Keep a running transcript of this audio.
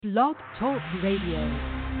Blog Talk Radio.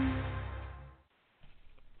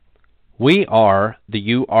 We are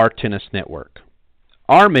the UR Tennis Network.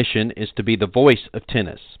 Our mission is to be the voice of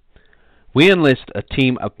tennis. We enlist a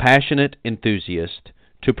team of passionate enthusiasts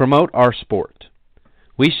to promote our sport.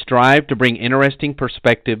 We strive to bring interesting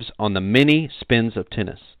perspectives on the many spins of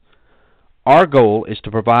tennis. Our goal is to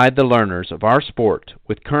provide the learners of our sport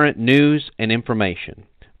with current news and information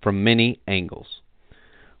from many angles.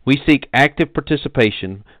 We seek active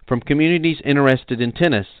participation from communities interested in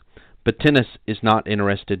tennis, but tennis is not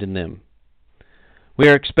interested in them. We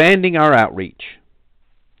are expanding our outreach.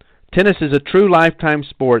 Tennis is a true lifetime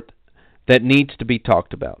sport that needs to be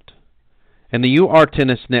talked about, and the UR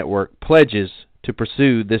Tennis Network pledges to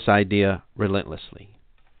pursue this idea relentlessly.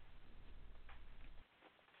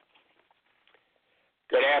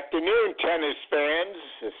 Good afternoon, tennis fans,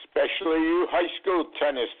 especially you high school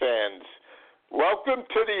tennis fans. Welcome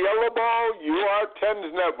to the Yellow Ball UR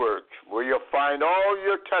Tennis Network, where you'll find all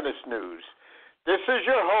your tennis news. This is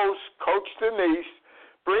your host, Coach Denise,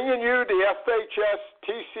 bringing you the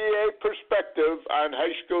FHSTCA perspective on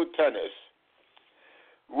high school tennis.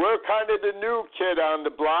 We're kind of the new kid on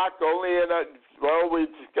the block, we've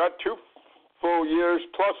got 2 full years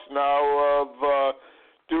plus now of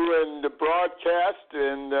doing the broadcast,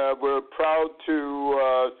 and we're proud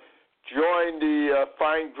to join the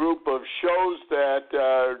fine group of shows that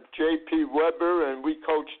J.P. Weber and We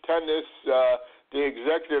Coach Tennis, the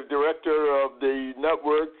executive director of the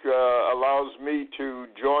network, allows me to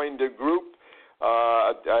join the group.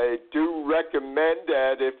 I do recommend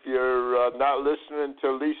that if you're not listening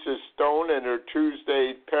to Lisa Stone and her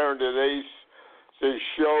Tuesday Parent and Ace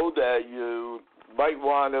show, that you might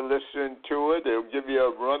want to listen to it. It'll give you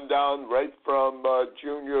a rundown right from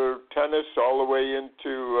junior tennis all the way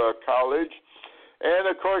into college. And,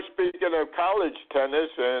 of course, speaking of college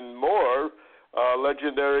tennis and more,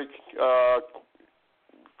 legendary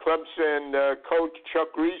Clemson coach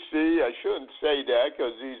Chuck Reese, I shouldn't say that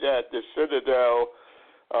because he's at the Citadel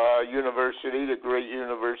University, the great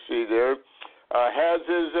university there, has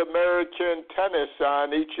his American tennis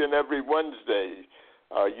on each and every Wednesday.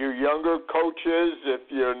 You younger coaches, if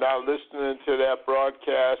you're not listening to that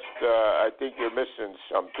broadcast, I think you're missing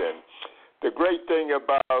something. The great thing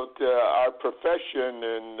about our profession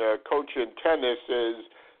in coaching tennis is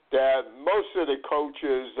that most of the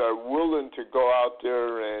coaches are willing to go out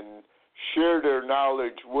there and share their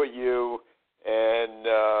knowledge with you and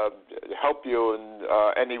help you in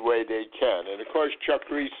any way they can. And, of course, Chuck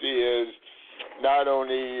Reese is not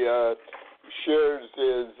only shares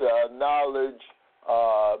his knowledge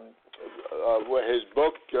with his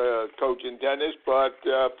book, Coaching Tennis, but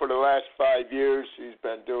for the last 5 years he's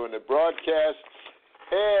been doing the broadcast,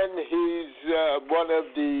 and he's one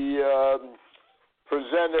of the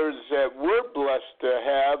presenters that we're blessed to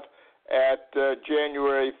have at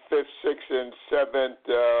January 5th, 6th, and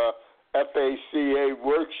 7th FACA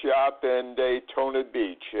workshop in Daytona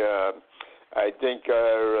Beach. I think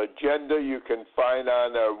our agenda you can find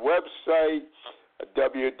on our website,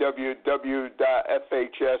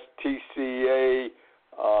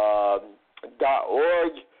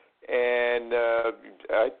 www.fhstca.org, and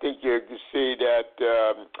I think you can see that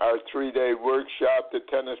our 3-day workshop, the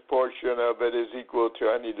tennis portion of it, is equal to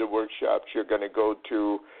any of the workshops you're going to go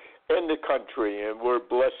to in the country, and we're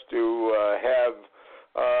blessed to have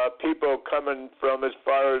people coming from as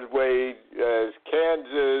far away as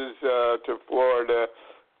Kansas to Florida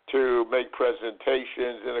to make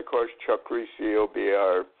presentations, and of course Chuck Reese will be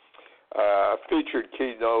our featured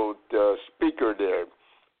keynote speaker there.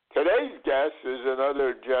 Today's guest is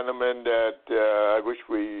another gentleman that I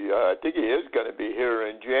think he is going to be here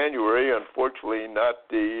in January. Unfortunately, not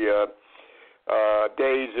the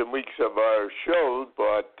days and weeks of our shows,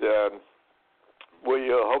 but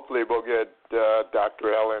hopefully we'll get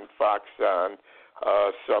Dr. Ellen Fox on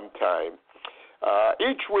sometime.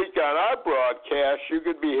 Each week on our broadcast, you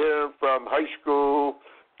could be hearing from high school,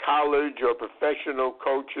 college, or professional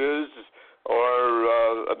coaches, or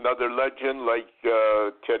another legend like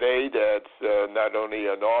today that's not only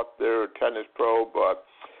an author, tennis pro, but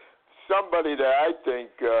somebody that I think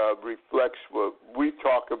reflects what we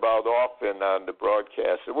talk about often on the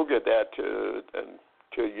broadcast. And we'll get that to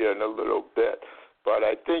you in a little bit. But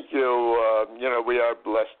I think we are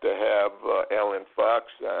blessed to have Alan Fox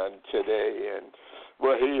on today, and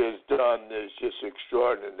what he has done is just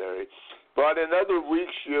extraordinary. But in other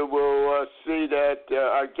weeks, you will see that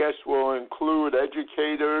our guests will include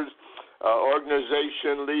educators,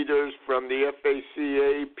 organization leaders from the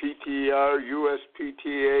FACA, PTR,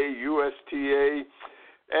 USPTA, USTA,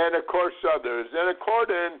 and, of course, others. And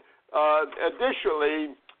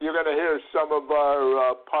additionally, you're going to hear some of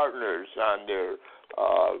our partners on there.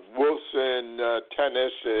 Wilson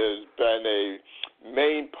Tennis has been a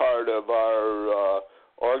main part of our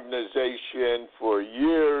organization for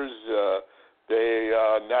years. They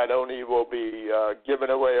not only will be giving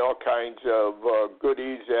away all kinds of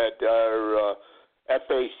goodies at our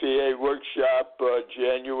FHSTCA workshop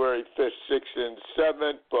January 5th, 6th, and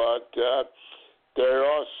 7th, but they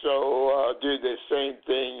also do the same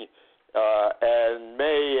thing in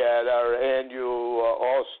May at our annual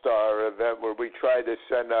All-Star event, where we try to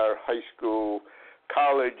send our high school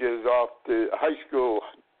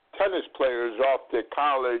tennis players off to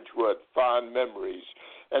college with fond memories.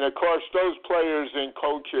 And of course, those players and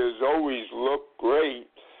coaches always look great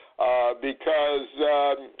because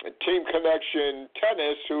Team Connection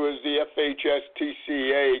Tennis, who is the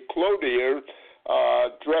FHSTCA clothier,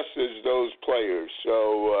 dresses those players.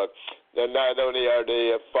 So not only are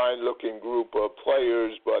they a fine-looking group of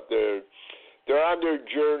players, but they're on their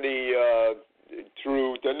journey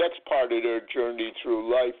through the next part of their journey through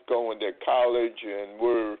life, going to college, and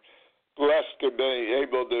we're blessed to be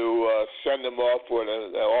able to send them off with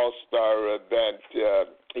an all-star event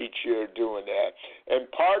each year doing that. And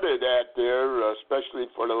part of that there, especially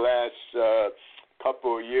for the last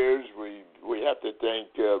couple of years, we have to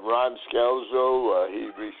thank Ron Scalzo. He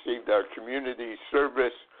received our Community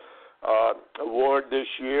Service Award this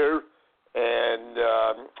year, and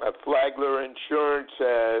Flagler Insurance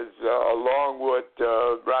has, along with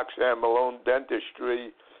Roxanne Malone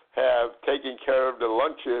Dentistry, have taken care of the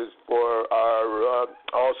lunches for our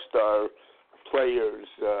all-star players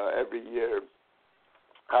every year.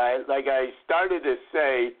 Like I started to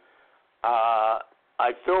say,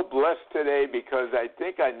 I feel blessed today because I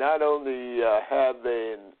think I not only have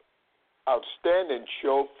an outstanding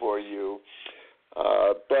show for you,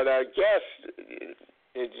 but I guess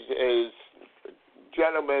it's a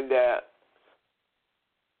gentleman that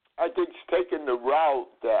I think's taken the route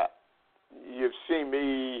that you've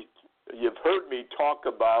heard me talk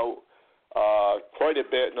about quite a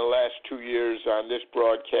bit in the last 2 years on this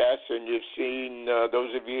broadcast, and you've seen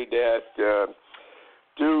those of you that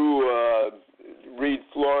do read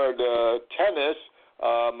Florida Tennis.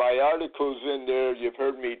 My articles in there, you've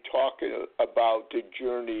heard me talk about the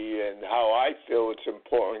journey and how I feel it's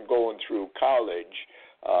important going through college.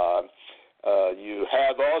 You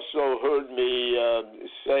have also heard me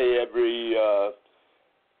say every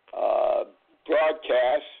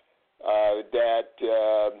broadcast that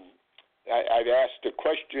I've asked the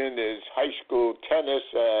question, is high school tennis,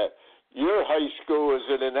 your high school, is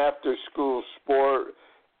it an after-school sport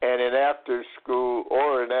and an after-school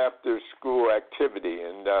activity?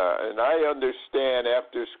 And I understand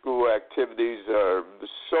after-school activities are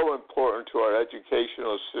so important to our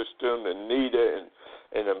educational system and needed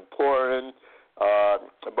and important,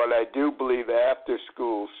 but I do believe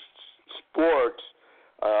after-school sports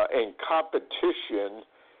and competition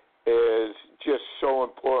is just so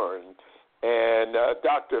important. And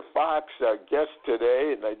Dr. Fox, our guest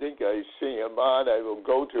today, and I think I see him on, I will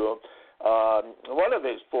go to him. One of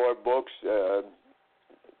his 4 books,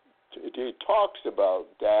 he talks about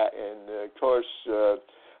that, and of course,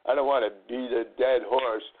 I don't want to beat a dead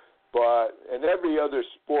horse, but in every other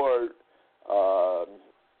sport,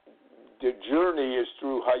 the journey is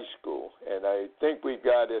through high school, and I think we've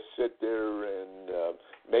got to sit there and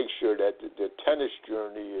make sure that the tennis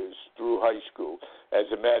journey is through high school. As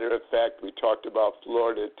a matter of fact, we talked about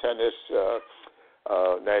Florida Tennis,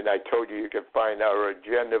 and I told you can find our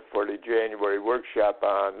agenda for the January workshop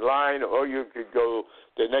online, or you could go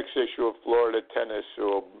the next issue of Florida Tennis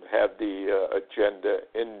will have the agenda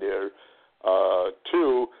in there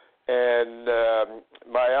too. And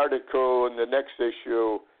my article in the next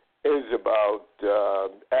issue is about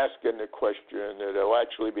asking the question. It'll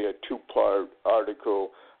actually be a 2-part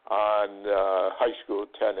article on high school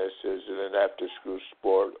tennis. Is it an after-school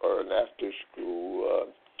sport or an after-school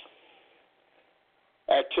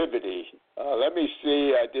activity? Let me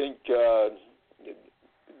see. I think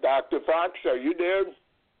Dr. Fox, are you there?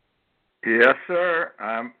 Yes, sir.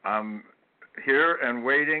 I'm here and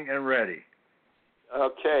waiting and ready.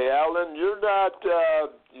 Okay, Alan, you're not.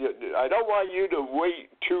 I don't want you to wait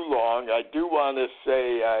too long. I do want to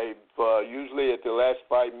say I've usually at the last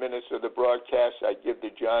 5 minutes of the broadcast I give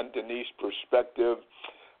the John Denise perspective.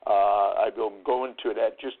 I will go into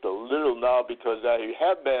that just a little now because I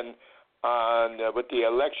have been on with the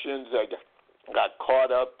elections. I got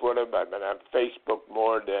caught up with them. I've been on Facebook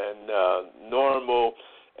more than normal.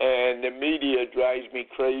 And the media drives me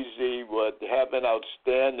crazy with having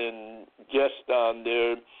outstanding guests on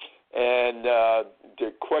there, and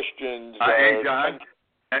the questions. Hey, John,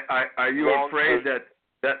 are you afraid that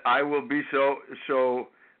that I will be so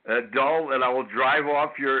dull that I will drive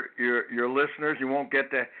off your listeners. You won't get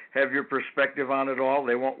to have your perspective on it all.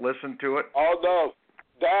 They won't listen to it. Oh no,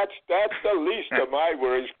 that's the least of my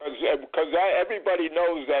worries because everybody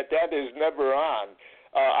knows that is never on.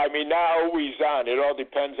 I mean, not always on. It all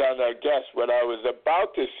depends on our guest. What I was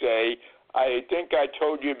about to say, I think I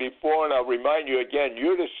told you before, and I'll remind you again,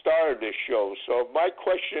 you're the star of this show. So if my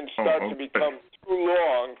questions start to become too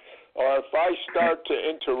long, or if I start to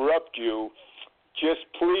interrupt you, just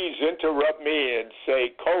please interrupt me and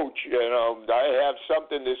say, Coach, I have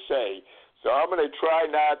something to say. So I'm going to try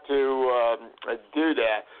not to do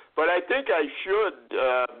that. But I think I should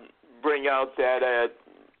bring out that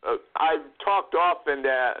I've talked often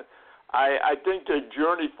that I think the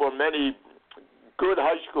journey for many good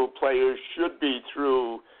high school players should be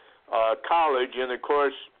through college. And, of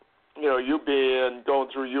course, you going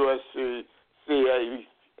through UCLA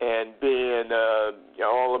and being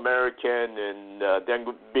All American and then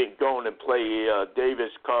going to play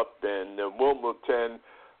Davis Cup and Wimbledon.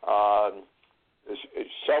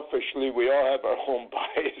 Selfishly, we all have our own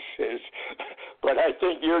biases, but I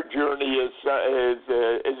think your journey is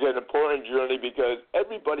an important journey because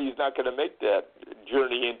everybody's not going to make that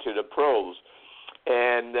journey into the pros.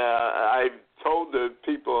 And I've told the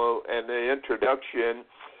people in the introduction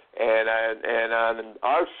and on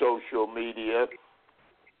our social media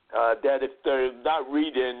that if they're not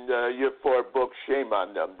reading your 4 books, shame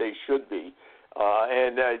on them. They should be.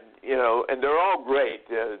 And they're all great,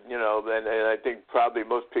 and I think probably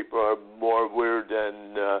most people are more weird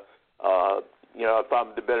than, if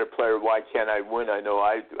I'm the better player, why can't I win? I know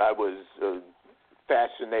I was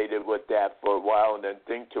fascinated with that for a while and then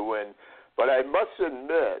think to win. But I must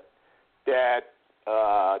admit that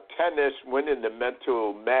tennis, winning the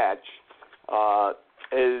mental match,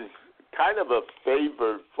 is kind of a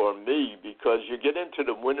favor for me because you get into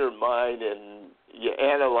the winner mind and you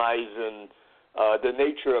analyze the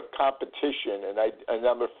nature of competition, and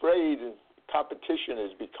I'm afraid competition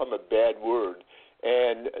has become a bad word.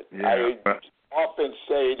 And I often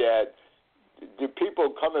say that the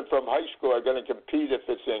people coming from high school are going to compete if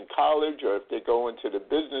it's in college or if they go into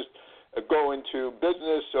business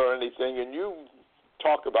or anything. And you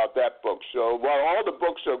talk about that book. So while all the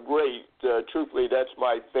books are great, truthfully, that's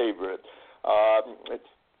my favorite.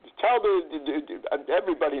 Tell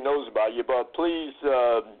everybody knows about you, but please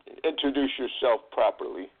introduce yourself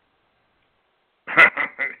properly.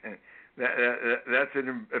 That's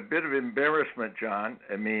a bit of embarrassment, John.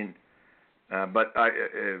 I mean, but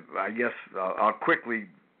I guess I'll quickly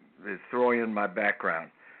throw in my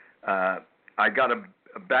background. I got a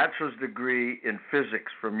bachelor's degree in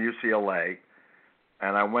physics from UCLA,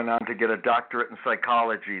 and I went on to get a doctorate in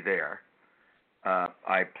psychology there.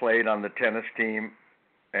 I played on the tennis team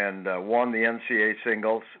and won the NCAA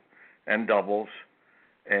singles and doubles,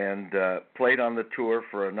 and played on the tour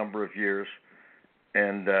for a number of years.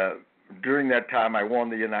 And during that time, I won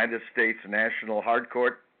the United States National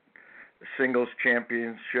Hardcourt Singles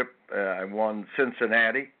Championship. I won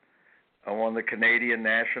Cincinnati. I won the Canadian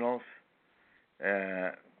Nationals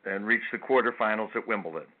and reached the quarterfinals at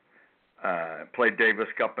Wimbledon. Played Davis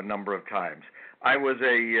Cup a number of times. I was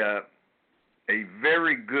a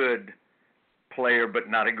very good player, but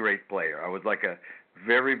not a great player. I was like a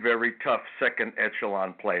very, very tough second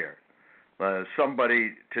echelon player.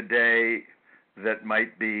 Somebody today that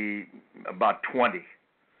might be about 20,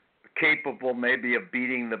 capable maybe of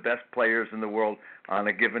beating the best players in the world on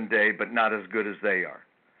a given day, but not as good as they are.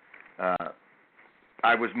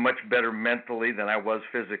 I was much better mentally than I was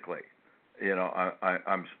physically.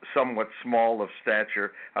 I'm somewhat small of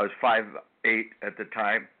stature. I was 5'8" at the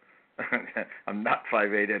time. I'm not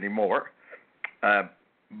 5'8" anymore.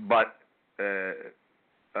 But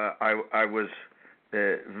I was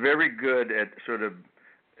very good at sort of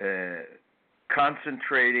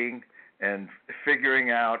concentrating and figuring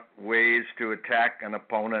out ways to attack an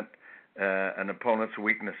opponent's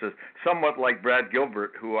weaknesses, somewhat like Brad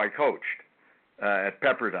Gilbert, who I coached at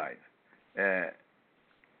Pepperdine.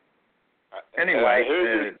 Anyway,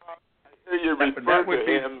 you referred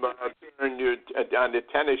to him on the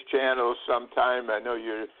tennis channel sometime. I know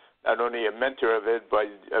you're not only a mentor of it, but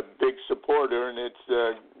a big supporter, and it's,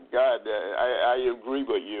 I agree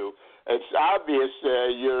with you. It's obvious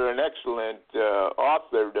you're an excellent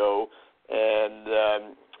author, though, and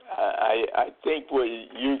I think what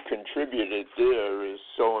you contributed there is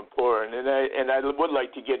so important. And I would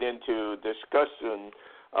like to get into discussing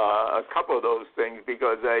a couple of those things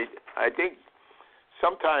because I think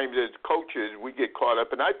sometimes as coaches we get caught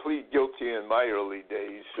up, and I plead guilty in my early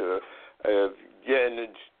days of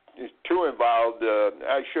getting too involved.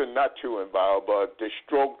 Actually, not too involved, but the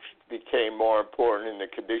strokes became more important in the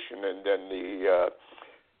conditioning than the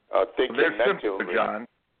thinking mentally. Simpler, John.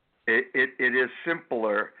 It is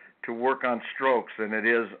simpler to work on strokes than it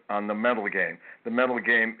is on the mental game. The mental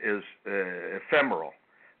game is ephemeral.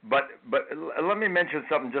 But let me mention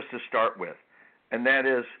something just to start with, and that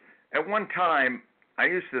is, at one time, I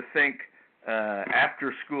used to think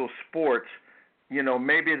after-school sports,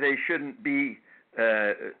 maybe they shouldn't be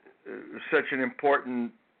such an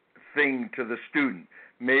important thing to the student.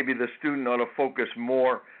 Maybe the student ought to focus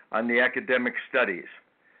more on the academic studies.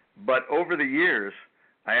 But over the years,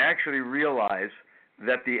 I actually realized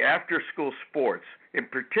that the after-school sports, in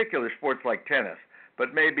particular sports like tennis,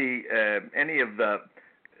 but maybe any of the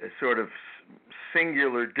sort of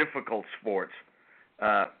singular difficult sports,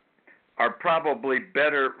 are probably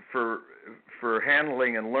better for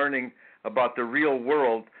handling and learning about the real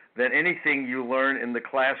world than anything you learn in the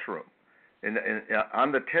classroom.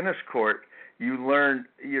 On the tennis court, you learn,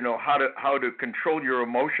 how to control your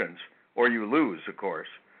emotions, or you lose, of course.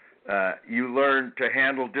 You learn to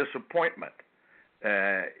handle disappointment.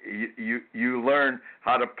 You learn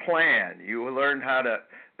how to plan. You learn how to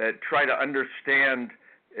try to understand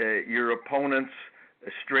your opponent's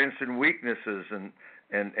strengths and weaknesses,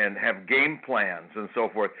 and have game plans and so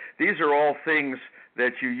forth. These are all things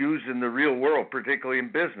that you use in the real world, particularly in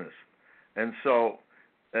business. And so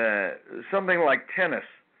something like tennis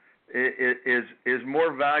is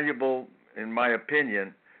more valuable, in my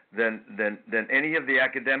opinion, than any of the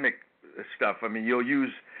academic stuff. I mean, you'll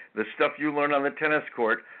use the stuff you learn on the tennis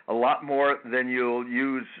court a lot more than you'll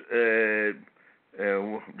use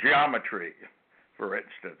geometry, for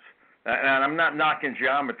instance. And I'm not knocking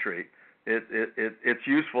geometry. It's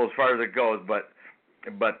useful as far as it goes, but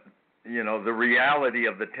the reality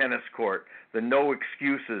of the tennis court, the no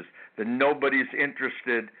excuses, the nobody's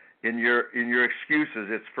interested in your excuses,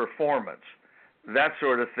 it's performance, that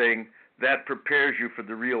sort of thing, that prepares you for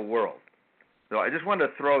the real world. So I just wanted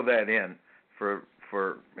to throw that in for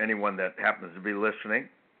anyone that happens to be listening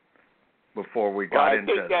before we got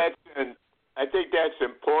into it. I think that's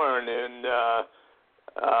important, and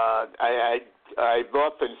I've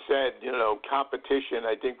often said, competition,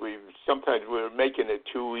 I think sometimes we're making it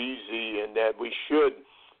too easy, and that we should,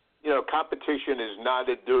 competition is not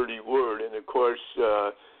a dirty word. And, of course,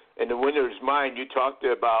 in the winner's mind, you talked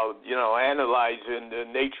about, analyzing the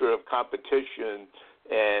nature of competition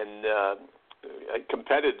and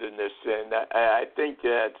competitiveness. And I think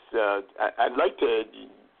that's, I'd like to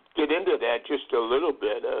get into that just a little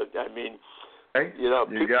bit. Hey, you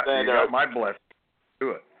got my blessing.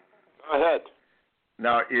 Do it. Go ahead.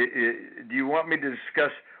 Now, do you want me to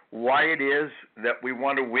discuss why it is that we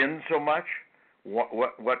want to win so much?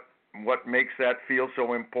 What makes that feel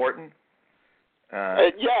so important?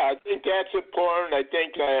 Yeah, I think that's important. I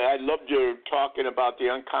think I loved your talking about the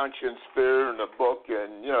unconscious fear in the book,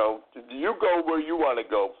 and you go where you want to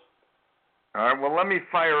go. All right. Well, let me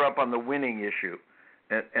fire up on the winning issue,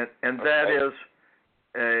 and that is,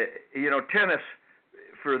 tennis.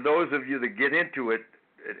 For those of you that get into it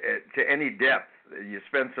to any depth, you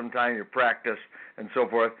spend some time, you practice, and so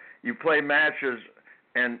forth. You play matches,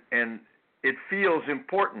 and it feels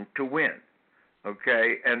important to win,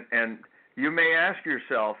 okay? And you may ask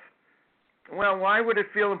yourself, well, why would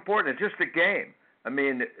it feel important? It's just a game. I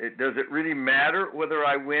mean, does it really matter whether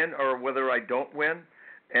I win or whether I don't win?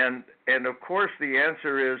 And of course, the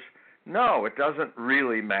answer is no, it doesn't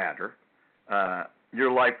really matter.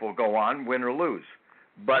 Your life will go on, win or lose.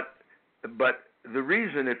 But the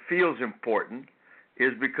reason it feels important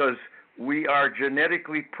is because we are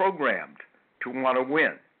genetically programmed to want to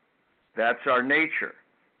win. That's our nature.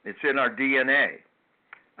 It's in our DNA.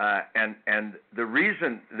 And the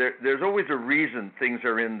reason, there's always a reason things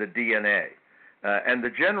are in the DNA. And the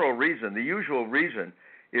general reason, the usual reason,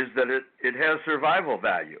 is that it has survival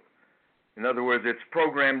value. In other words, it's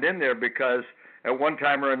programmed in there because at one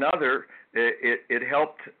time or another, it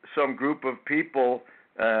helped some group of people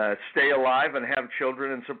stay alive and have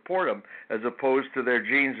children and support them, as opposed to their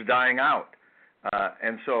genes dying out.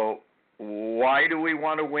 And so why do we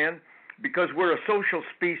want to win? Because we're a social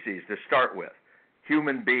species to start with,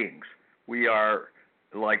 human beings. We are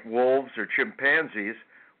like wolves or chimpanzees.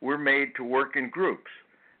 We're made to work in groups.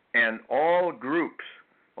 And all groups,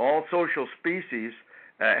 all social species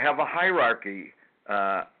have a hierarchy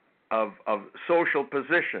of social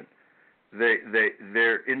position.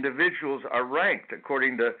 Their individuals are ranked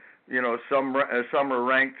according to, some are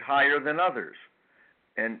ranked higher than others,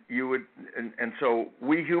 and so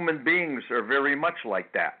we human beings are very much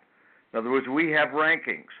like that. In other words, we have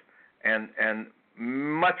rankings, and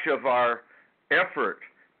much of our effort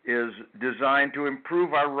is designed to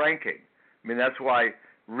improve our ranking. I mean, that's why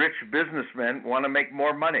rich businessmen want to make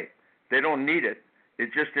more money. They don't need it.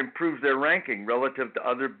 It just improves their ranking relative to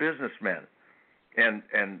other businessmen. And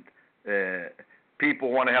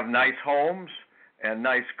people want to have nice homes and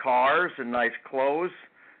nice cars and nice clothes,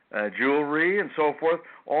 jewelry and so forth.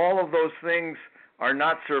 All of those things are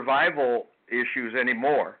not survival issues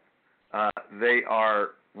anymore. They are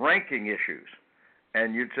ranking issues.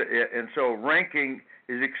 And so ranking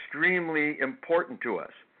is extremely important to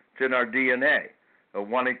us. It's in our DNA of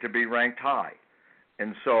wanting to be ranked high.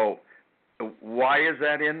 And so why is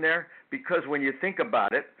that in there? Because when you think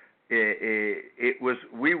about it,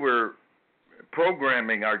 we were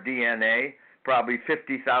programming our DNA probably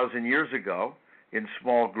 50,000 years ago in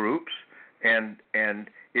small groups, and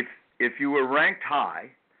if you were ranked high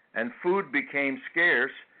and food became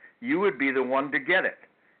scarce, you would be the one to get it.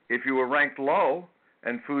 If you were ranked low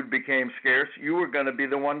and food became scarce, you were going to be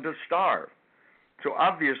the one to starve. So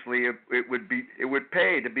obviously, it would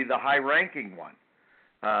pay to be the high-ranking one.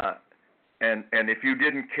 And if you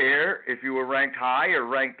didn't care if you were ranked high or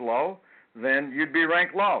ranked low, then you'd be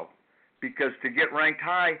ranked low, because to get ranked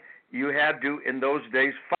high, you had to, in those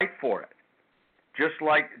days, fight for it, just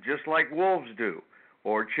like wolves do,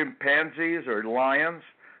 or chimpanzees or lions.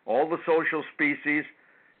 All the social species,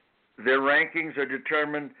 their rankings are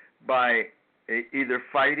determined by either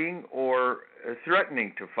fighting or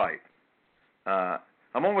threatening to fight.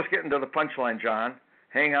 I'm almost getting to the punchline, John.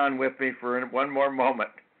 Hang on with me for one more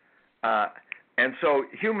moment. And so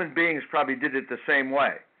human beings probably did it the same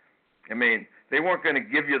way. I mean, they weren't going to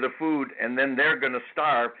give you the food and then they're going to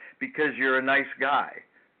starve because you're a nice guy.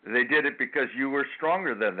 They did it because you were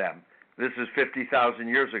stronger than them. This is 50,000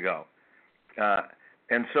 years ago.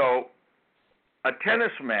 And so a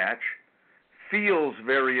tennis match feels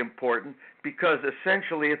very important because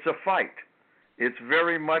essentially it's a fight. It's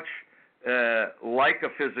very much like a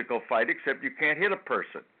physical fight, except you can't hit a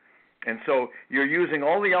person. And so you're using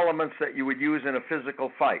all the elements that you would use in a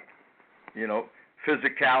physical fight. You know,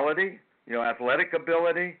 physicality, athletic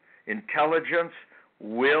ability, intelligence,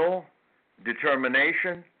 will,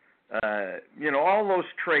 determination, all those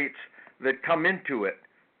traits that come into it.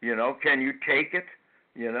 Can you take it?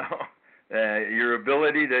 Your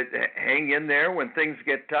ability to hang in there when things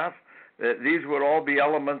get tough. These would all be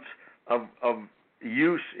elements of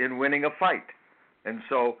use in winning a fight. And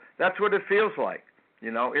so that's what it feels like.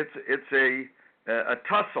 It's a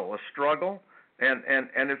tussle, a struggle, and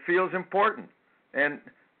it feels important. And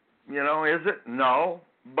is it? No,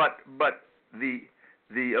 but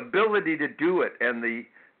the ability to do it and the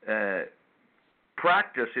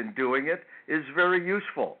practice in doing it is very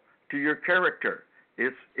useful to your character.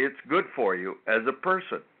 It's good for you as a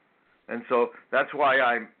person. And so that's why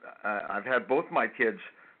I've had both my kids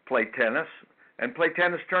play tennis and play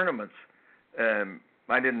tennis tournaments.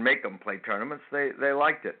 I didn't make them play tournaments. They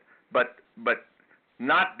liked it. But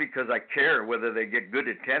not because I care whether they get good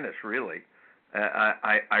at tennis, really.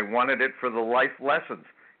 I wanted it for the life lessons,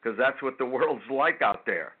 because that's what the world's like out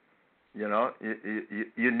there.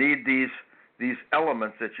 You need these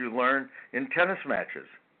elements that you learn in tennis matches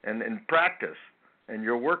and in practice and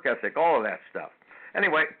your work ethic, all of that stuff.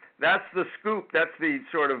 Anyway, that's the scoop. That's the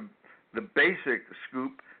sort of the basic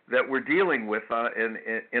scoop that we're dealing with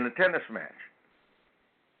in a tennis match.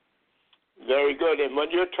 Very good. And when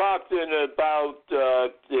you're talking about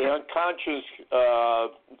the unconscious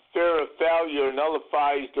fear of failure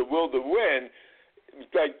nullifies the will to win,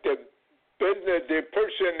 like the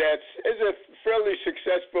person that is a fairly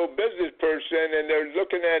successful business person and they're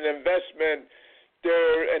looking at investment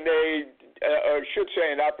there, and they or should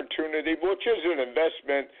say an opportunity, which is an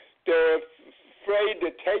investment, they're afraid to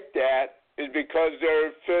take that is because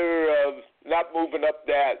they're fear of not moving up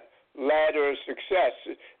that ladder of success.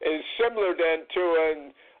 It's similar then to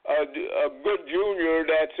a good junior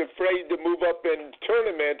that's afraid to move up in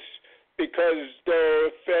tournaments because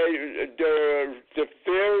the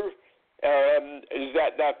fear. Is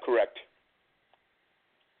that not correct?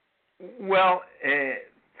 Well,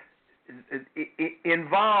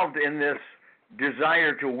 involved in this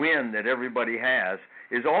desire to win that everybody has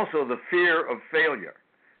is also the fear of failure,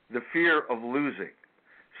 the fear of losing.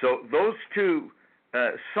 So those two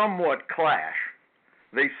somewhat clash.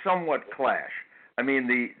 They somewhat clash. I mean,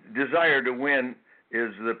 the desire to win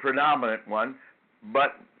is the predominant one,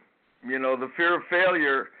 but the fear of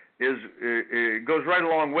failure goes right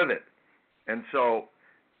along with it. And so,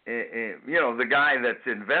 the guy that's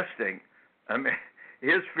investing, I mean,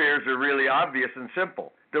 his fears are really obvious and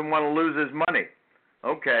simple. Doesn't want to lose his money.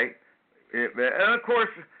 Okay. And of course,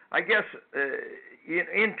 I guess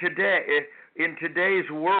in today's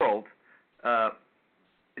world,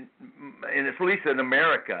 and at least in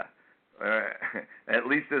America, at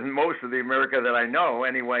least in most of the America that I know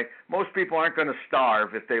anyway, most people aren't going to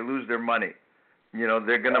starve if they lose their money.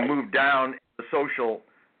 They're going to move down the social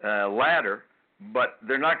ladder, but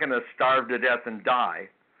they're not going to starve to death and die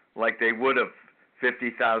like they would have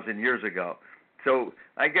 50,000 years ago. So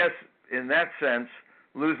I guess in that sense,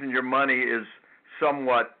 losing your money is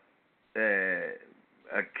somewhat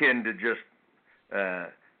akin to just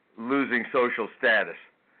losing social status.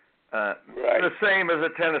 The same as a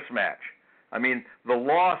tennis match. I mean, the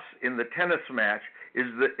loss in the tennis match is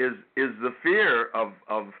the fear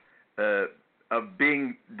of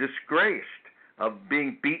being disgraced, of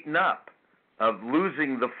being beaten up, of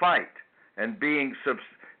losing the fight, and being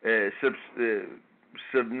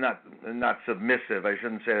not submissive. I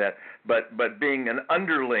shouldn't say that, but being an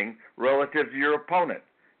underling relative to your opponent.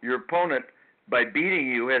 Your opponent, by beating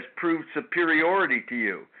you, has proved superiority to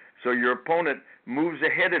you. So your opponent moves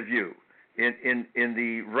ahead of you in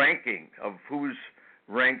the ranking of who's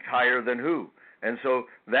ranked higher than who. And so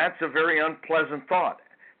that's a very unpleasant thought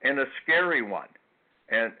and a scary one.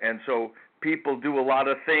 And so people do a lot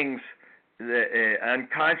of things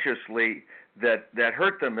unconsciously that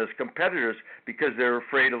hurt them as competitors because they're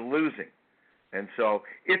afraid of losing. And so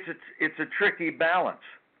it's a tricky balance,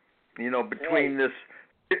 between this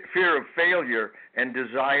fear of failure and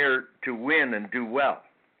desire to win and do well.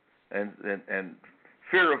 And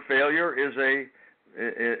fear of failure is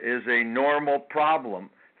a normal problem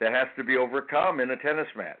that has to be overcome in a tennis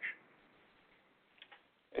match.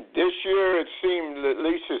 This year, it seemed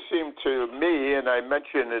to me, and I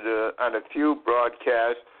mentioned it on a few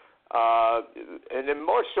broadcasts, and then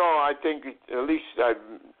more so, I think, at least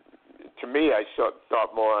to me, I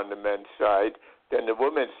thought more on the men's side than the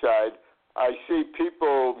women's side. I see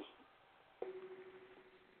people,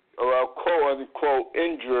 quote-unquote,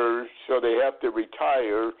 injured, so they have to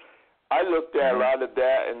retire. I looked at a lot of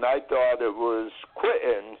that, and I thought it was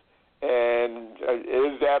quitting. And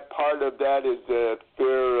is that part of that? Is the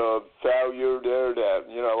fear of failure there? That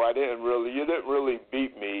you didn't really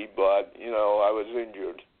beat me, but I was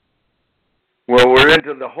injured. Well, we're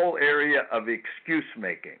into the whole area of excuse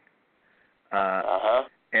making,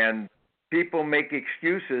 and people make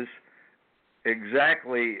excuses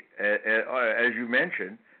exactly as you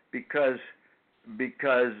mentioned because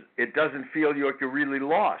it doesn't feel like you're really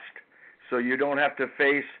lost, so you don't have to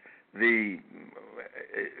face the,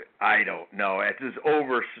 I don't know, it's just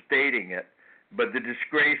overstating it, but the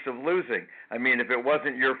disgrace of losing. I mean, if it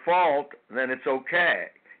wasn't your fault, then it's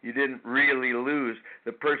okay. You didn't really lose.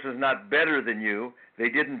 The person's not better than you. They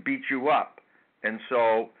didn't beat you up. And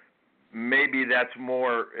so maybe that's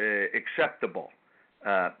more acceptable.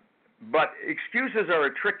 But excuses are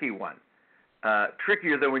a tricky one,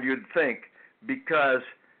 trickier than what you'd think, because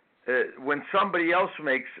when somebody else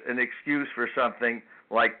makes an excuse for something,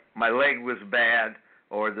 like my leg was bad,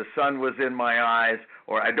 or the sun was in my eyes,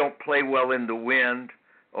 or I don't play well in the wind,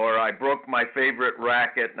 or I broke my favorite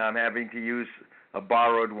racket and I'm having to use a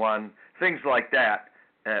borrowed one, things like that.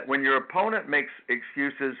 When your opponent makes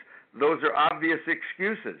excuses, those are obvious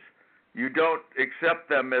excuses. You don't accept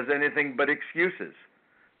them as anything but excuses.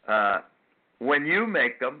 When you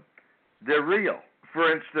make them, they're real.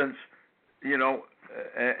 For instance,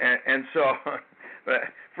 and so,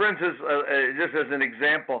 for instance, just as an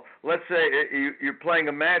example, let's say you're playing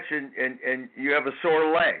a match and you have a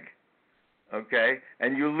sore leg, okay,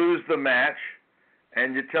 and you lose the match,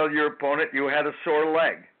 and you tell your opponent you had a sore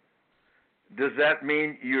leg. Does that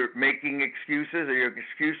mean you're making excuses, or you're an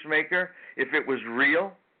excuse maker? If it was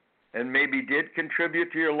real and maybe did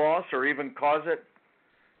contribute to your loss or even cause it?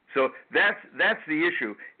 So that's the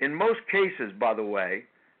issue. In most cases, by the way,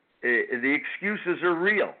 the excuses are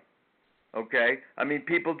real, okay? I mean,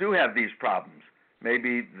 people do have these problems.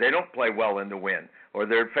 Maybe they don't play well in the wind, or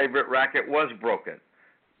their favorite racket was broken.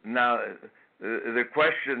 Now, the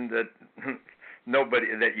question that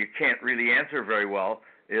that you can't really answer very well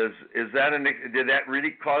is that did that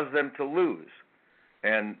really cause them to lose?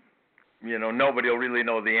 And nobody will really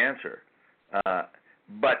know the answer.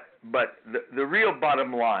 But the real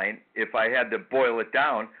bottom line, if I had to boil it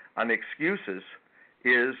down on excuses,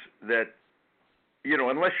 is that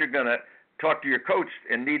unless you're going to talk to your coach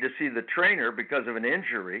and need to see the trainer because of an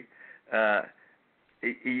injury,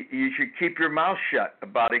 you should keep your mouth shut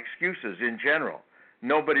about excuses in general.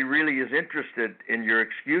 Nobody really is interested in your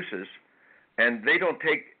excuses, and they don't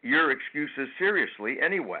take your excuses seriously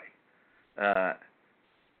anyway.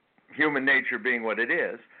 Human nature being what it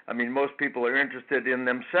is, I mean, most people are interested in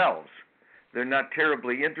themselves. They're not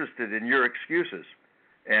terribly interested in your excuses.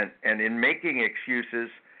 And in making excuses,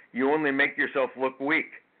 you only make yourself look weak.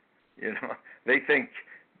 They think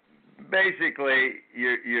basically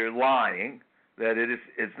you're lying, that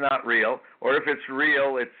it's not real, or if it's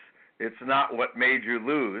real, it's not what made you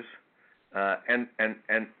lose.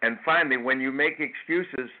 And finally, when you make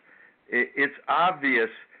excuses, it's obvious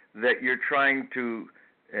that you're trying to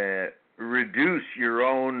reduce your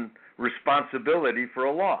own responsibility for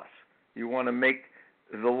a loss. You want to make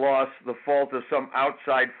the loss the fault of some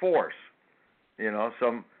outside force,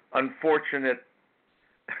 some unfortunate.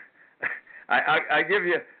 I give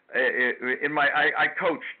you I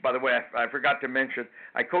coached, by the way, I forgot to mention,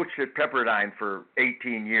 I coached at Pepperdine for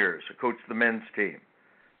 18 years. I coached the men's team.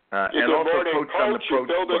 And also coached on the pro tour. You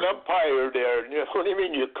built an empire there. What do you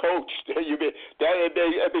mean you coached?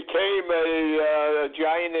 It became a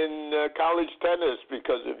giant in college tennis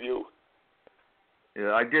because of you.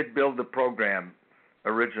 Yeah, I did build the program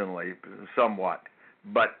originally, somewhat,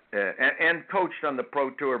 but and coached on the pro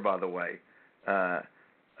tour, by the way. A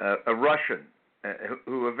Russian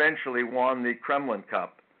who eventually won the Kremlin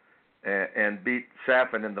Cup and beat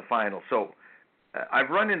Safin in the final. So I've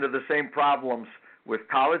run into the same problems with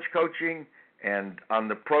college coaching and on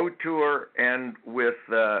the pro tour and with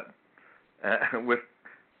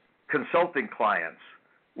consulting clients,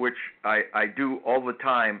 which I do all the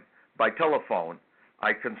time by telephone.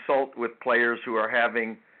 I consult with players who are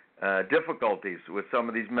having difficulties with some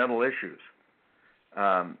of these mental issues.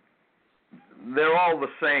 They're all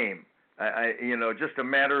the same, just a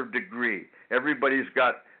matter of degree. Everybody's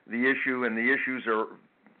got the issue, and the issues are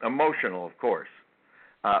emotional, of course.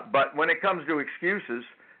 But when it comes to excuses,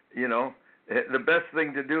 the best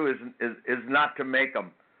thing to do is not to make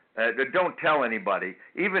them. Don't tell anybody,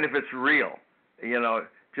 even if it's real.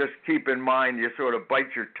 Just keep in mind you sort of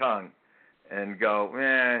bite your tongue and go,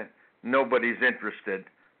 nobody's interested,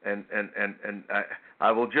 and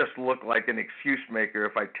I will just look like an excuse maker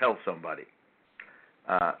if I tell somebody.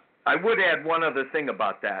 I would add one other thing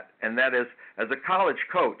about that, and that is, as a college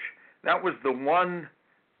coach, that was the one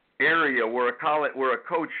area where a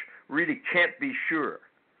coach really can't be sure.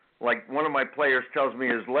 Like one of my players tells me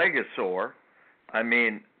his leg is sore. I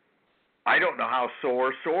mean, I don't know how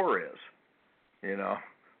sore is.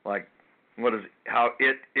 Like how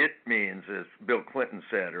it means, as Bill Clinton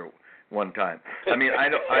said or one time. I mean,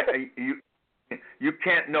 you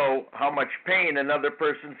can't know how much pain another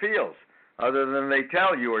person feels other than they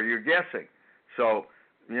tell you or you're guessing. So,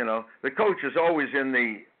 the coach is always in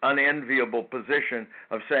the unenviable position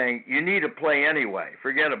of saying, you need to play anyway,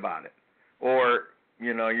 forget about it. Or,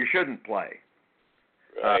 you shouldn't play.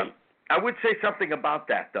 Right. I would say something about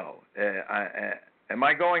that, though. Am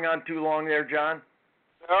I going on too long there, John?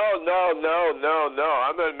 No.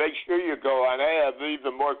 I'm going to make sure you go on. I have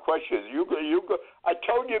even more questions. You go. I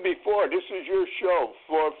told you before, this is your show.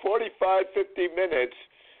 For 45, 50 minutes,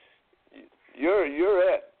 you're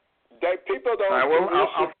it. People don't.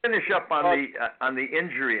 I'll finish up on the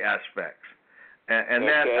injury aspects, and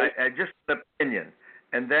okay. that just an opinion,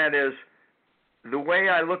 and that is the way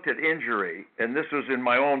I looked at injury, and this was in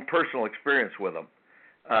my own personal experience with them.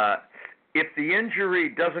 If the injury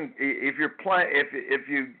doesn't, if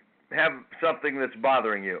you have something that's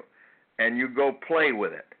bothering you, and you go play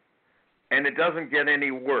with it, and it doesn't get any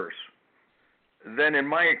worse, then in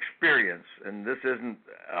my experience, and this isn't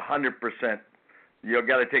 100%. You've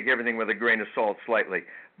got to take everything with a grain of salt slightly,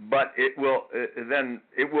 but it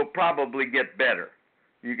will probably get better.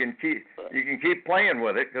 You can keep playing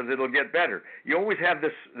with it because it'll get better. You always have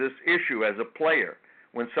this issue as a player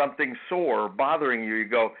when something's sore or bothering you. You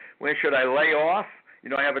go, when should I lay off?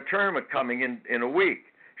 I have a tournament coming in a week.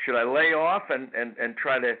 Should I lay off and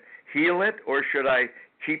try to heal it, or should I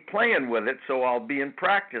keep playing with it so I'll be in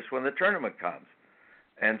practice when the tournament comes?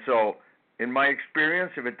 And so, in my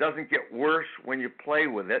experience, if it doesn't get worse when you play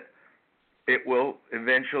with it, it will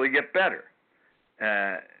eventually get better.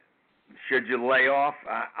 Should you lay off?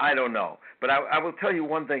 I don't know. But I will tell you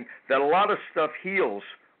one thing, that a lot of stuff heals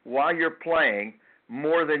while you're playing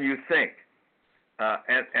more than you think.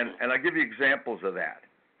 And I'll give you examples of that,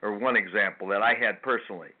 or one example that I had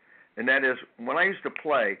personally. And that is, when I used to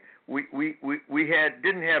play, we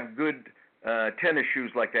didn't have good tennis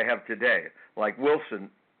shoes like they have today, like Wilson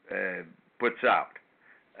puts out.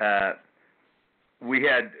 We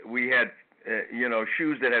had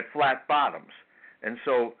shoes that had flat bottoms, and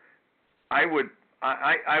so I was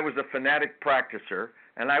a fanatic practicer,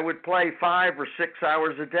 and I would play 5 or 6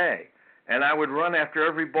 hours a day, and I would run after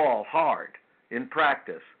every ball hard in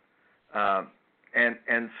practice,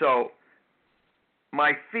 and so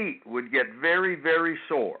my feet would get very, very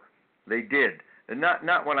sore. They did, and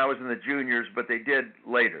not when I was in the juniors, but they did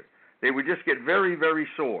later. They would just get very, very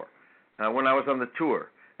sore when I was on the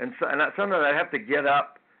tour. And sometimes I'd have to get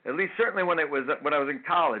up At least certainly when I was in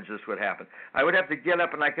college, this would happen. I would have to get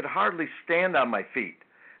up, and I could hardly stand on my feet.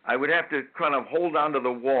 I would have to kind of hold onto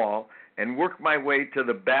the wall and work my way to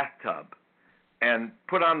the bathtub and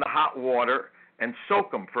put on the hot water and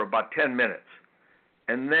soak them for about 10 minutes.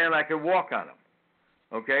 And then I could walk on them,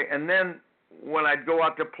 okay? And then when I'd go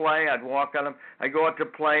out to play, I'd walk on them. I'd go out to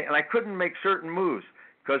play, and I couldn't make certain moves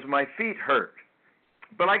because my feet hurt.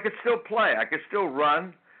 But I could still play. I could still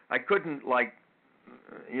run. I couldn't,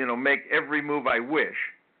 make every move I wish.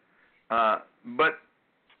 But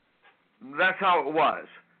that's how it was.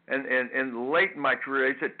 And late in my career, I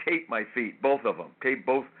used to tape my feet, both of them, tape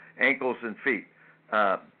both ankles and feet.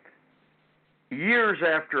 Years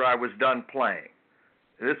after I was done playing,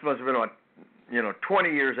 this must have been about 20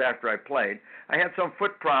 years after I played, I had some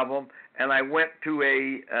foot problem, and I went to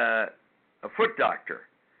a foot doctor,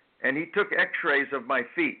 and he took x-rays of my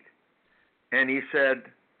feet, and he said,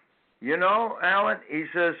 Alan, he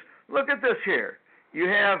says, look at this here. You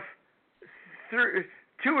have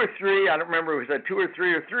two or three, I don't remember if he said 2 or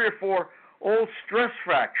 3 or 3 or 4 old stress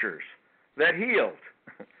fractures that healed.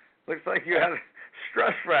 Looks like you had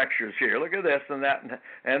stress fractures here. Look at this and that,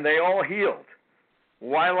 and they all healed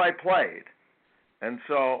while I played. And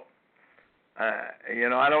so,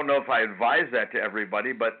 I don't know if I advise that to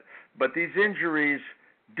everybody, but these injuries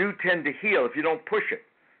do tend to heal if you don't push it.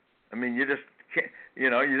 I mean, you just can't,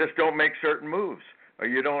 you just don't make certain moves, or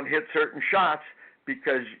you don't hit certain shots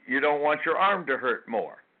because you don't want your arm to hurt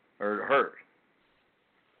more or hurt.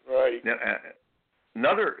 Right. Now,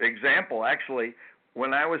 another example, actually,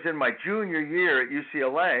 when I was in my junior year at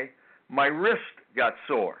UCLA, my wrist got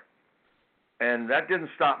sore. And that didn't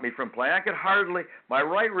stop me from playing. My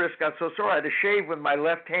right wrist got so sore I had to shave with my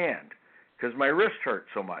left hand because my wrist hurt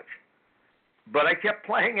so much. But I kept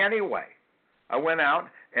playing anyway. I went out,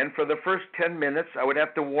 and for the first 10 minutes, I would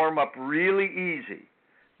have to warm up really easy,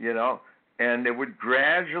 and it would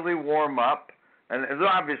gradually warm up. And there's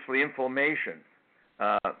obviously inflammation.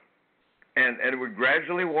 And it would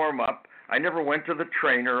gradually warm up. I never went to the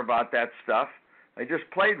trainer about that stuff. I just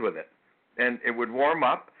played with it. And it would warm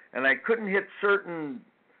up. And I couldn't hit certain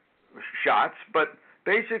shots, but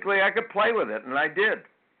basically I could play with it, and I did.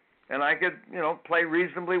 And I could, play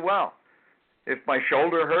reasonably well. If my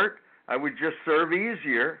shoulder hurt, I would just serve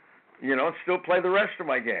easier, and still play the rest of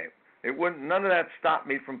my game. None of that stopped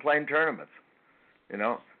me from playing tournaments, And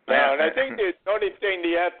I think the only thing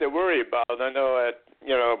you have to worry about, I know at,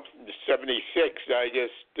 76, I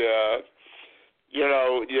just,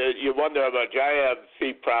 you wonder about, I have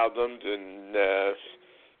feet problems, and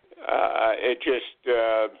it just,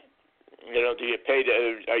 are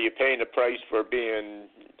you paying the price for being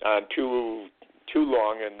on too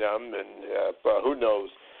long in them, and who knows?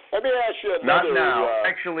 Let me ask you another. Not now,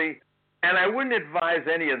 actually, and I wouldn't advise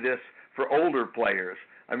any of this for older players.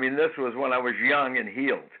 I mean, this was when I was young and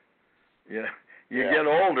healed. You get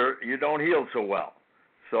older, you don't heal so well.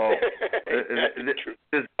 So this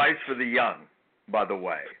is advice for the young, by the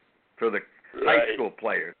way, for the high school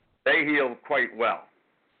players. They heal quite well.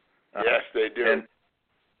 Yes, they do. And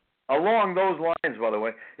along those lines, by the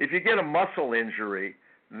way, if you get a muscle injury,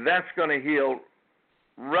 that's going to heal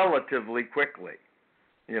relatively quickly.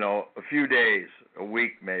 A few days, a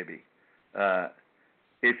week maybe.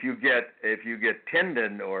 If you get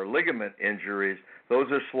tendon or ligament injuries, those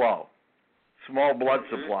are slow, small blood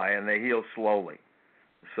supply, and they heal slowly.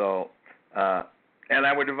 So, and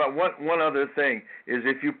I would one other thing is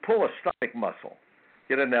if you pull a stomach muscle,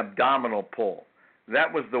 get an abdominal pull.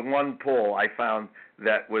 That was the one pull I found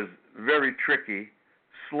that was very tricky,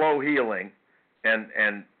 slow healing,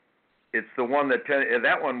 and it's the one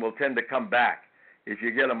that one will tend to come back. If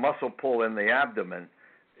you get a muscle pull in the abdomen,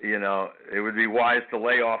 it would be wise to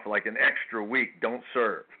lay off like an extra week. Don't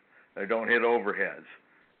serve, or don't hit overheads,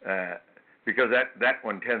 because that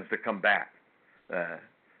one tends to come back.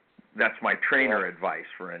 That's my trainer advice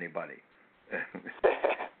for anybody. Let's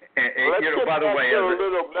by the way, a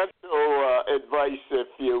little mental advice, if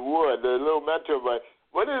you would, a little mental advice.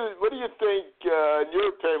 What do you think, in your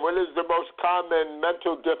opinion, what is the most common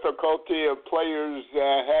mental difficulty of players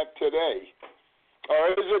have today? Or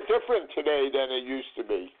is it different today than it used to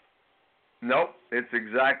be? Nope, it's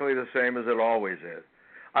exactly the same as it always is.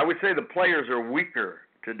 I would say the players are weaker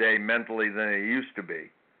today mentally than they used to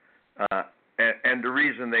be. And the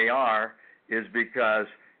reason they are is because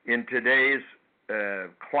in today's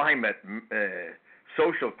climate,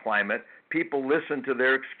 social climate, people listen to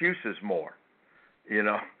their excuses more.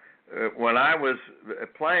 When I was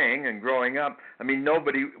playing and growing up, I mean,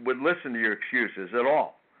 nobody would listen to your excuses at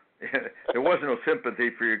all. There was no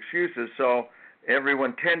sympathy for your excuses, so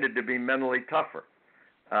everyone tended to be mentally tougher.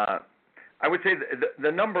 I would say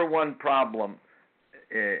the number one problem,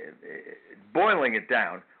 boiling it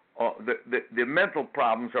down, the mental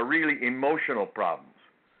problems are really emotional problems.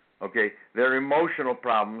 Okay, they're emotional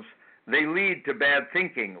problems. They lead to bad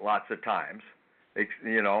thinking lots of times, but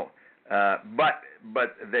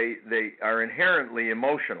they are inherently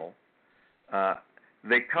emotional.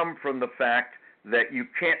 They come from the fact that you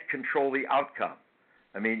can't control the outcome.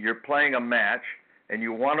 I mean, you're playing a match and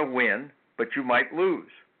you want to win, but you might lose.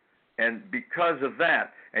 And because of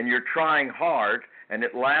that, and you're trying hard, and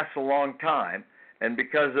it lasts a long time, and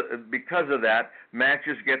because of that,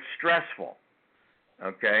 matches get stressful.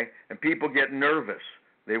 Okay, and people get nervous.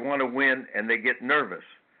 They want to win, and they get nervous,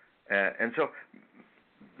 and so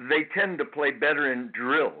they tend to play better in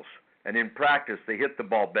drills and in practice. They hit the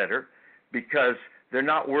ball better because they're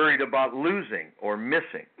not worried about losing or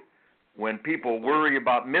missing. When people worry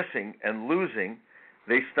about missing and losing,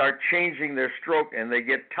 they start changing their stroke and they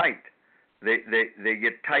get tight. They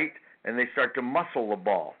get tight and they start to muscle the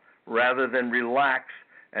ball rather than relax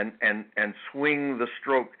and swing the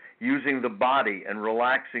stroke using the body and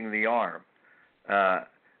relaxing the arm.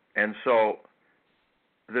 And so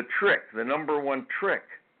the number one trick,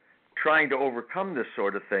 trying to overcome this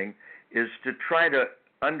sort of thing, is to try to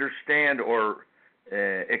understand or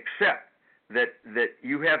accept that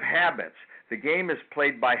you have habits. The game is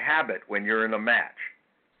played by habit when you're in a match.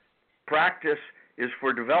 Practice is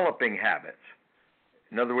for developing habits.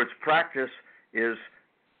 In other words, practice is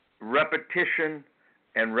repetition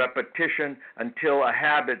and repetition until a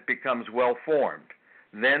habit becomes well formed.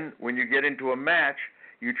 Then when you get into a match,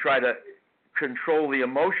 you try to control the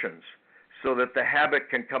emotions so that the habit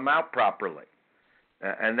can come out properly.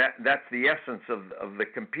 And that's the essence of the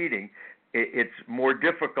competing. It's more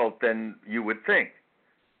difficult than you would think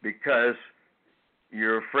because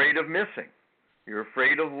you're afraid of missing. You're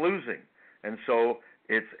afraid of losing. And so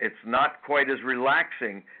it's not quite as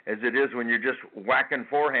relaxing as it is when you're just whacking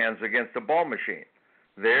forehands against a ball machine.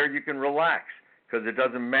 There you can relax because it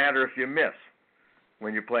doesn't matter if you miss.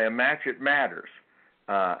 When you play a match, it matters.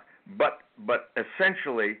 But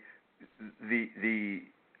essentially, the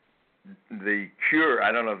cure,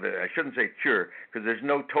 I don't know, I shouldn't say cure, because there's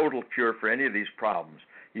no total cure for any of these problems.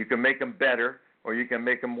 You can make them better or you can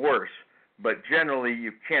make them worse, but generally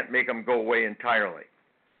you can't make them go away entirely.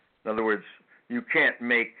 In other words, you can't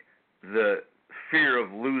make the fear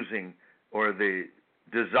of losing or the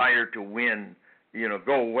desire to win,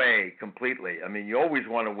 go away completely. I mean, you always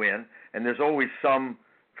want to win, and there's always some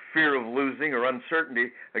fear of losing or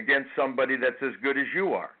uncertainty against somebody that's as good as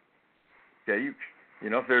you are. Okay,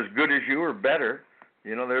 if they're as good as you or better,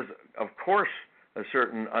 there's, of course, a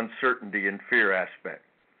certain uncertainty and fear aspect,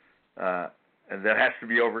 and that has to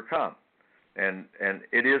be overcome. And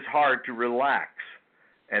it is hard to relax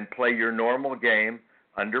and play your normal game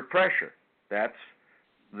under pressure. That's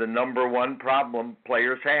the number one problem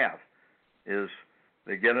players have, is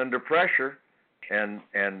they get under pressure and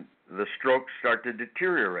the strokes start to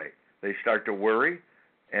deteriorate. They start to worry,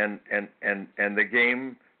 and the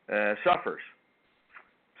game suffers.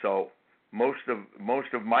 So most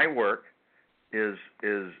of my work is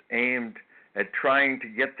aimed at trying to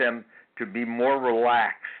get them to be more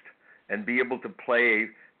relaxed and be able to play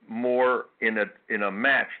more in a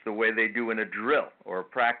match the way they do in a drill or a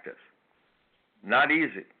practice. Not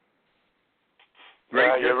easy.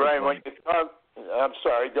 You're right. I'm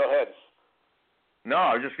sorry. Go ahead. No,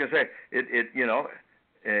 I was just going to say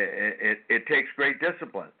it takes great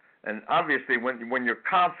discipline, and obviously when you're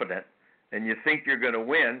confident and you think you're going to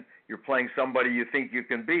win, you're playing somebody you think you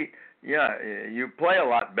can beat. Yeah, you play a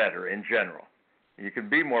lot better in general. You can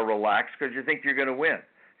be more relaxed because you think you're going to win.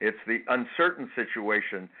 It's the uncertain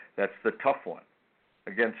situation that's the tough one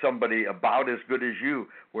against somebody about as good as you,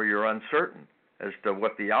 where you're uncertain as to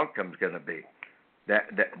what the outcome's going to be. That's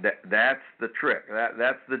the trick.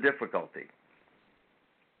 That's the difficulty.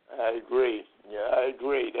 I agree. Yeah, I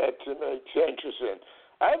agree. That's interesting.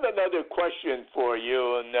 I have another question for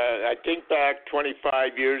you, and I think back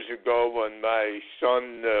 25 years ago when my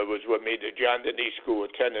son was with me. The John Denise School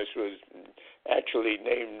of Tennis was actually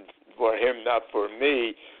named for him, not for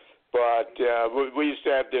me. But we used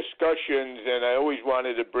to have discussions, and I always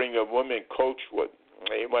wanted to bring a woman coach.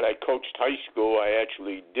 When I coached high school, I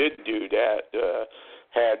actually did do that.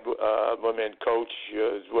 Had women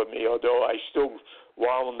coaches with me, although I still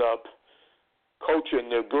wound up coaching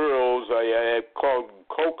the girls. I had called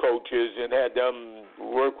co-coaches and had them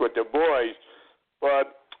work with the boys.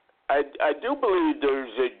 But I do believe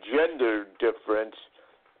there's a gender difference.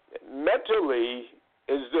 Mentally,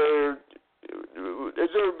 is there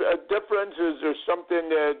a difference? Is there something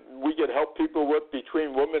that we can help people with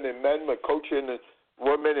between women and men when coaching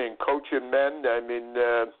women and coaching men. I mean,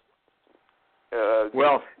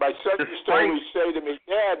 well, my son used to always say to me,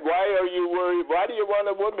 "Dad, why are you worried? Why do you want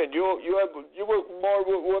a woman? You work more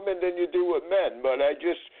with women than you do with men." But I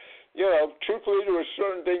just, truthfully, there were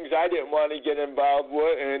certain things I didn't want to get involved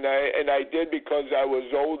with, and I did because I was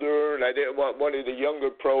older and I didn't want one of the younger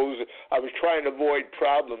pros. I was trying to avoid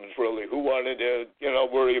problems, really. Who wanted to,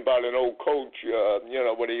 worry about an old coach,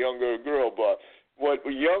 with a younger girl? But what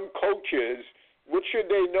young coaches, what should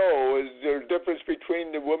they know? Is there a difference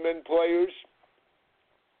between the women players?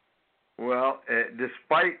 Well,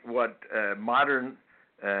 despite what modern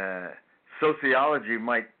sociology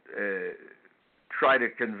might try to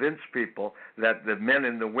convince people that the men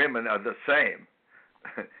and the women are the same,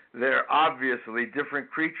 they're obviously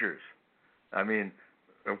different creatures. I mean,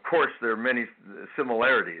 of course, there are many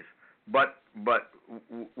similarities, but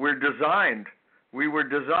we were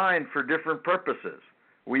designed for different purposes.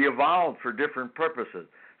 We evolved for different purposes.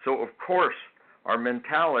 So, of course, our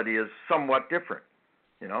mentality is somewhat different,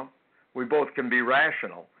 We both can be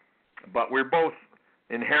rational, but we're both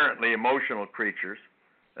inherently emotional creatures.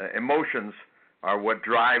 Emotions are what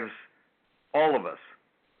drives all of us,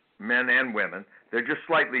 men and women. They're just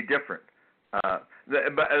slightly different. But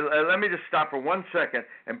let me just stop for 1 second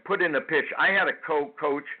and put in a pitch. I had a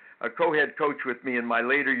co-head coach with me in my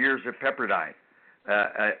later years at Pepperdine,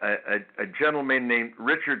 a gentleman named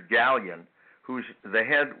Richard Gallion, who's the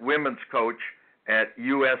head women's coach at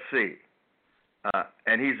USC.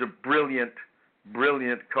 And he's a brilliant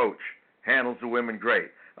coach, handles the women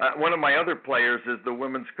great. One of my other players is the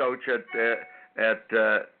women's coach at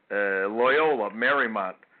Loyola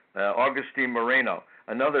Marymount, Augustine Moreno,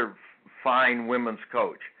 another fine women's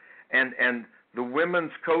coach. And the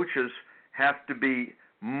women's coaches have to be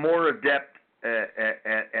more adept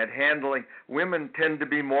at handling. Women tend to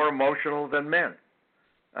be more emotional than men,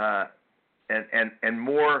 and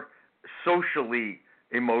more socially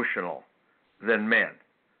emotional than men.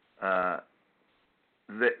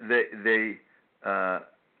 They are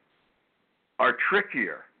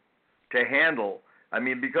trickier to handle. I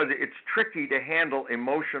mean, because it's tricky to handle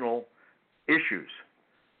emotional issues,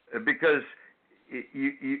 because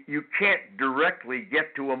you can't directly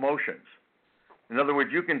get to emotions. In other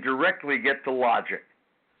words, you can directly get to logic.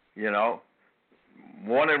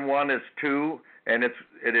 1 and 1 is 2, and it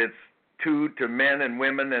is 2 to men and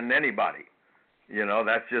women and anybody.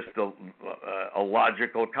 That's just a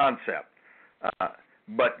logical concept.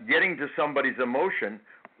 But getting to somebody's emotion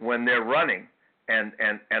when they're running and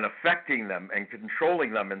affecting them and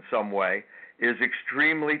controlling them in some way is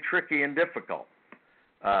extremely tricky and difficult.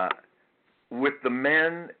 With the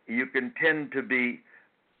men, you can tend to be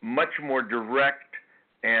much more direct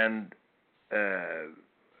and,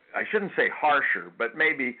 I shouldn't say harsher, but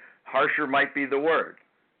maybe harsher might be the word,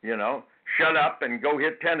 Shut up and go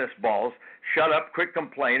hit tennis balls. Shut up, quit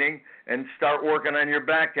complaining, and start working on your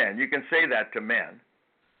backhand. You can say that to men.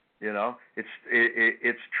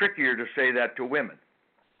 It's trickier to say that to women.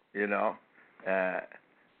 And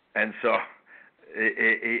so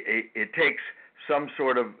it takes some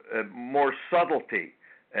sort of more subtlety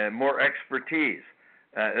and more expertise.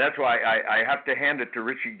 That's why I have to hand it to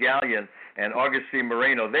Richie Gallion and Augustine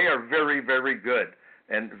Moreno. They are very, very good.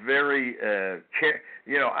 And very,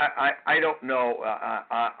 I don't know.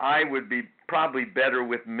 I would be probably better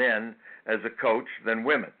with men as a coach than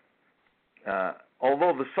women.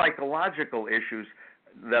 Although the psychological issues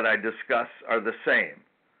that I discuss are the same.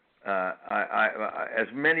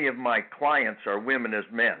 As many of my clients are women as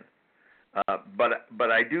men.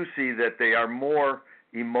 But I do see that they are more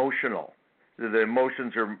emotional. The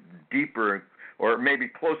emotions are deeper or maybe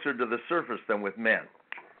closer to the surface than with men.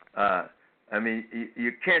 I mean,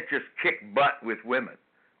 you can't just kick butt with women,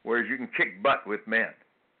 whereas you can kick butt with men.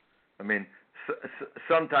 I mean,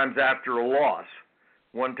 sometimes after a loss,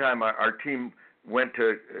 one time our team went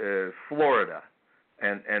to Florida,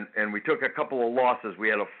 and we took a couple of losses. We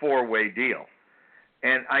had a 4-way deal.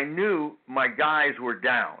 And I knew my guys were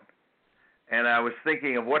down, and I was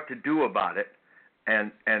thinking of what to do about it.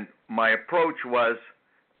 And my approach was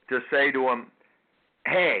to say to them,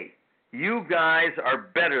 hey, you guys are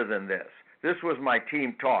better than this. This was my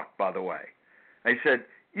team talk, by the way. I said,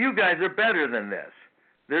 you guys are better than this.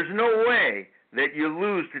 There's no way that you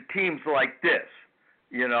lose to teams like this.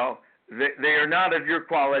 They are not of your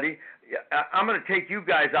quality. I'm going to take you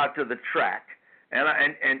guys out to the track,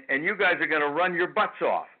 and you guys are going to run your butts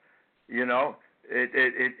off, to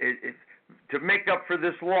make up for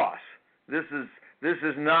this loss. This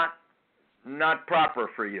is not proper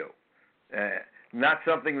for you, not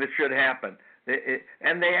something that should happen.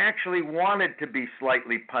 And they actually wanted to be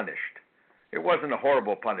slightly punished. It wasn't a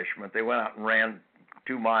horrible punishment. They went out and ran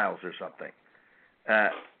 2 miles or something.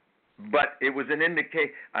 But it was an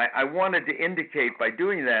I wanted to indicate by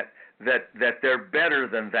doing that they're better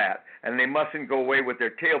than that, and they mustn't go away with their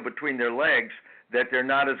tail between their legs, that they're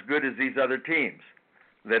not as good as these other teams,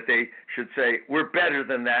 that they should say, we're better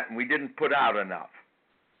than that and we didn't put out enough,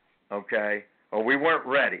 okay, or we weren't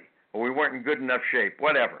ready, or we weren't in good enough shape,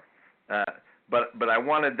 whatever. But I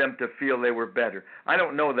wanted them to feel they were better. I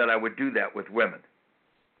don't know that I would do that with women.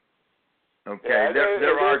 Okay, yeah,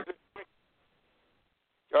 there are...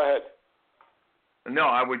 Go ahead. No,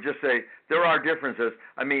 I would just say there are differences.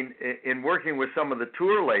 I mean, in working with some of the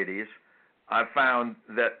tour ladies, I found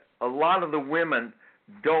that a lot of the women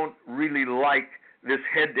don't really like this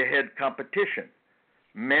head-to-head competition.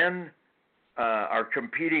 Men are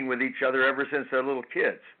competing with each other ever since they're little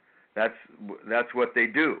kids. That's what they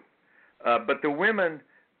do. But the women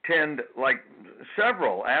tend, like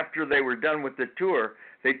several, after they were done with the tour,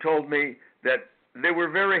 they told me that they were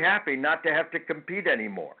very happy not to have to compete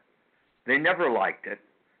anymore. They never liked it,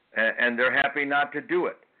 and they're happy not to do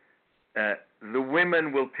it. The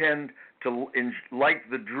women will tend to like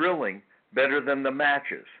the drilling better than the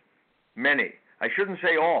matches. Many. I shouldn't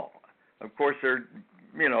say all. Of course, there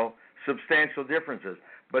are, substantial differences,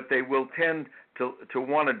 but they will tend to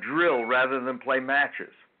want to drill rather than play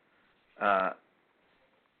matches.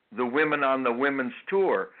 The women on the women's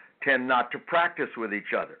tour tend not to practice with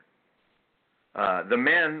each other. The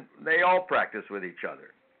men, they all practice with each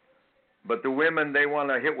other. But the women, they want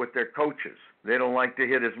to hit with their coaches. They don't like to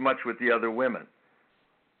hit as much with the other women.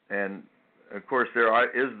 And, of course,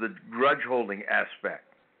 is the grudge-holding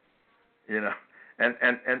aspect,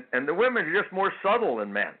 And the women are just more subtle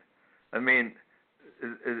than men. I mean,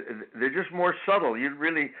 they're just more subtle.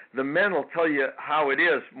 The men will tell you how it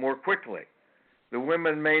is more quickly. The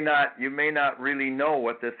women you may not really know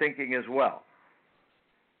what they're thinking as well.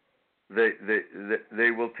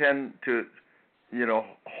 They will tend to,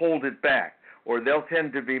 hold it back, or they'll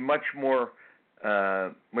tend to be much more,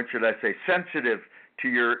 sensitive to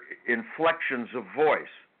your inflections of voice,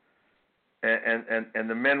 and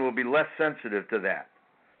the men will be less sensitive to that.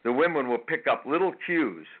 The women will pick up little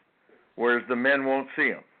cues, whereas the men won't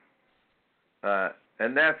see them,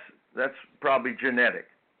 and that's probably genetic.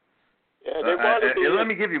 Yeah, let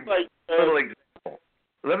me give you a little example.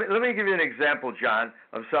 Let me give you an example, John,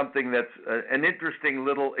 of something that's an interesting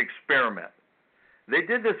little experiment. They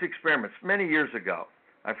did this experiment many years ago.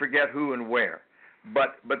 I forget who and where,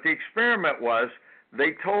 but the experiment was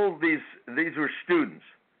they told these were students,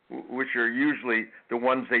 which are usually the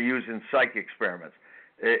ones they use in psych experiments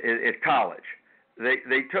at college.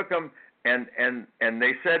 They took them and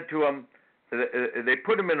they said to them, they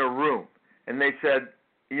put them in a room and they said,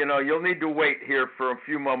 you'll need to wait here for a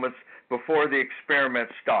few moments before the experiment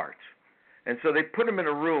starts. And so they put them in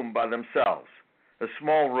a room by themselves, a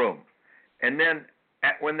small room. And then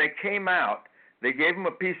when they came out, they gave them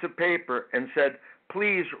a piece of paper and said,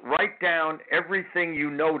 please write down everything you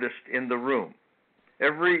noticed in the room.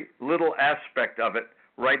 Every little aspect of it,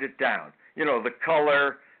 write it down. The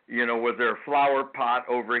color, was there a flower pot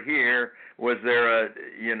over here? Was there a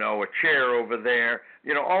chair over there?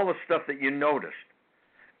 All the stuff that you noticed.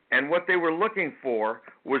 And what they were looking for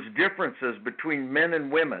was differences between men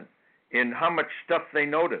and women in how much stuff they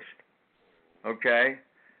noticed, okay?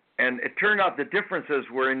 And it turned out the differences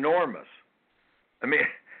were enormous. I mean,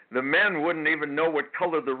 the men wouldn't even know what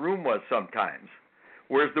color the room was sometimes,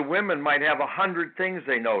 whereas the women might have 100 things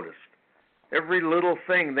they noticed. Every little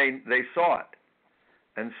thing, they saw it.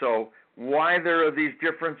 And so why there are these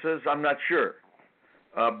differences, I'm not sure,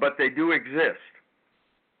 but they do exist.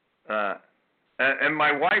 And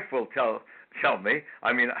my wife will tell me,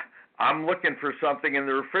 I mean, I'm looking for something in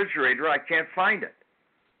the refrigerator, I can't find it.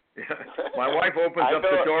 My wife opens up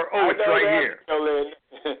the door, it's right here.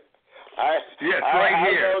 It's right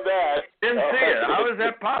here. I know that. Didn't see it. How is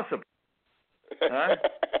that possible? Huh?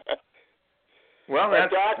 Well,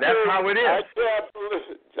 that's how it is.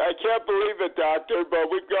 I can't believe it, Doctor, but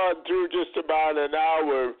we've gone through just about an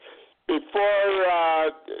hour. Before I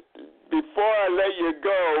let you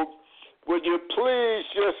go, would you please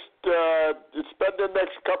just spend the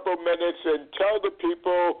next couple minutes and tell the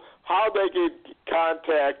people how they can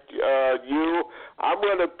contact you? I'm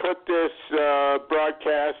going to put this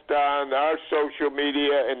broadcast on our social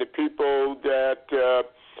media, and the people that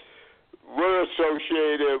we're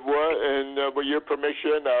associated with, and with your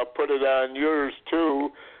permission, I'll put it on yours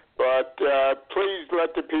too. But please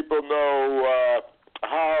let the people know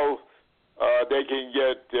how they can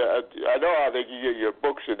get, I know how they can get your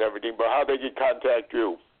books and everything, but how they can contact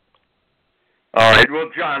you. All right. Well,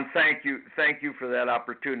 John, thank you for that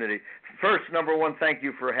opportunity. First, number one, thank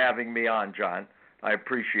you for having me on, John. I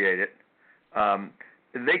appreciate it.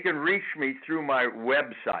 They can reach me through my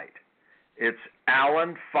website. It's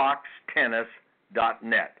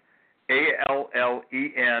AllenFoxTennis.net.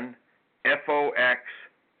 ALLENFOX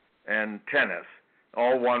and tennis,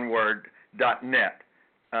 all one word, .net.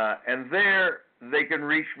 And there they can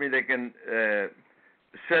reach me. They can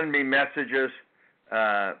send me messages.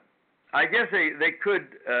 I guess they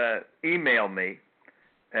could email me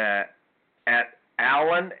at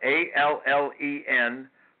Allen, ALLEN,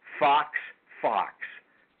 Fox,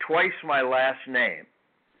 twice my last name,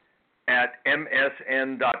 at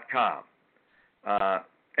MSN.com.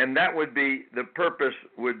 And that would be, the purpose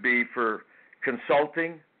would be for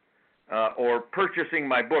consulting or purchasing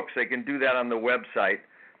my books. They can do that on the website.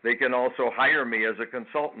 They can also hire me as a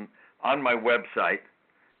consultant on my website.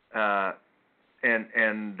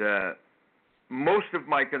 And most of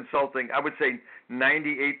my consulting, I would say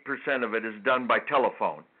 98% of it is done by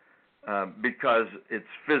telephone because it's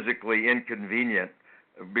physically inconvenient,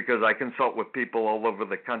 because I consult with people all over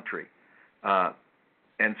the country.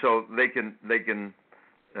 And so they can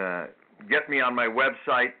get me on my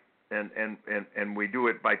website, and we do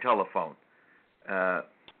it by telephone. I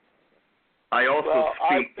also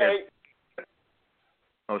speak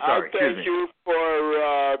I thank you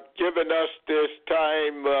for giving us this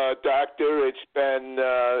time, Doctor. It's been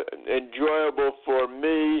enjoyable for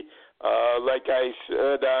me. Like I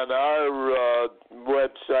said on our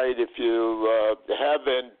website, if you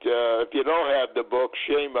if you don't have the book,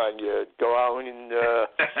 shame on you. Go out and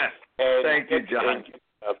thank you, John.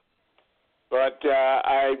 But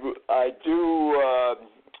I do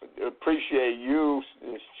appreciate you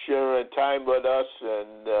sharing time with us,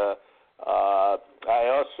 and I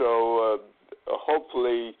also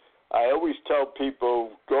hopefully, I always tell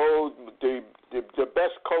people, go the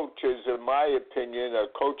best coaches, in my opinion, are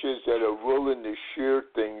coaches that are willing to share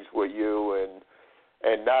things with you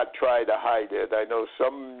and not try to hide it. I know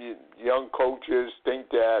some young coaches think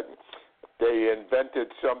that they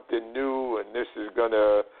invented something new and this is going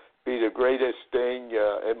to be the greatest thing.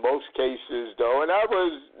 In most cases, though, and I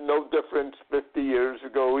was no different 50 years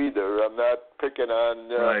ago either. I'm not picking on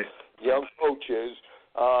young coaches,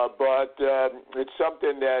 but it's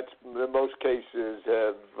something that in most cases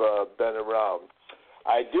have been around.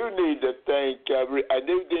 I do need to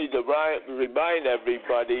remind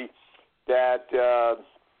everybody that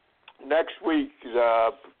next week's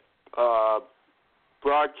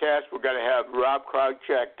broadcast, we're going to have Rob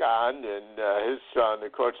Krawczyk on, and his son,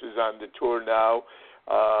 of course, is on the tour now.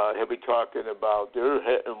 He'll be talking about their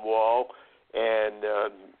hitting wall, and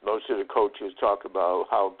most of the coaches talk about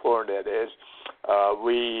how important that is.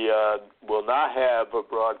 We will not have a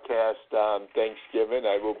broadcast on Thanksgiving.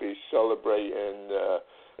 I will be celebrating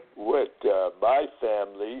with my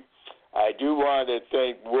family. I do want to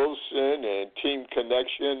thank Wilson and Team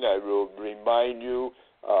Connection. I will remind you,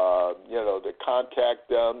 to contact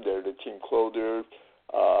them. They're the team clothier,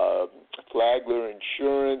 Flagler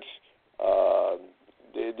Insurance.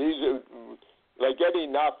 These are, like any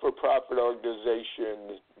not-for-profit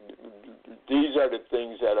organization, these are the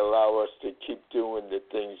things that allow us to keep doing the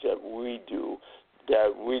things that we do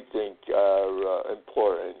that we think are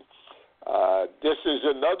important. This is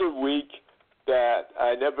another week that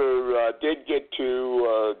I never did get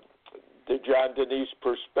to the John Denise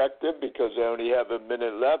perspective because I only have a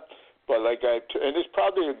minute left. But and it's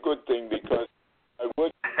probably a good thing because I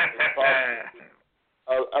would talk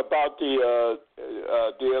about the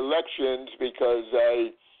elections because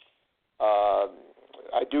I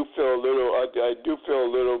do feel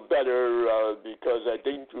a little better because I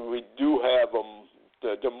think we do have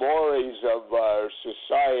the mores of our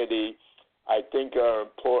society. I think are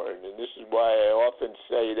important, and this is why I often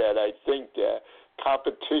say that I think that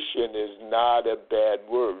competition is not a bad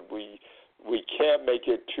word. We can't make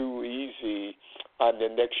it too easy on the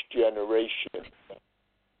next generation.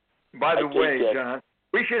 By the way, John,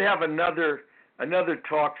 we should have another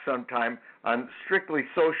talk sometime on strictly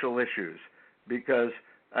social issues, because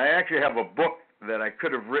I actually have a book that I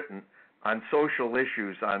could have written on social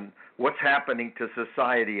issues, on what's happening to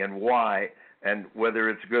society and why, and whether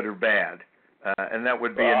it's good or bad. And that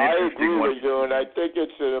would be an interesting one. I agree with you, and I think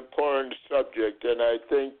it's an important subject. And I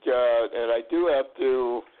think, and I do have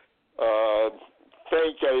to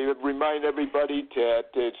remind everybody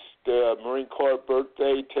that it's the Marine Corps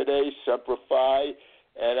birthday today, Semper Fi.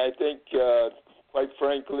 And I think, quite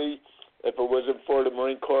frankly, if it wasn't for the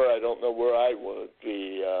Marine Corps, I don't know where I would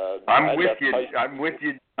be. I'm with you,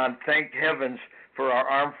 John. Thank heavens for our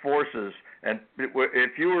armed forces. And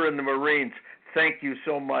if you were in the Marines, thank you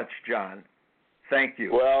so much, John. Thank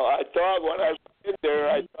you. Well, I thought when I was in there,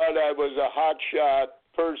 I thought I was a hot shot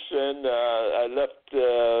person. I left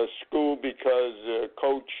school because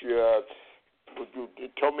coach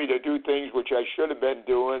told me to do things which I should have been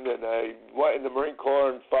doing, and I went in the Marine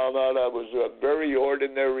Corps and found out I was a very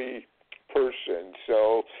ordinary person.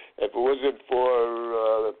 So if it wasn't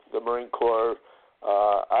for the Marine Corps,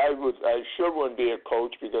 I sure wouldn't be a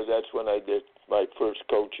coach, because that's when I did my first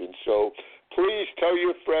coaching. So please tell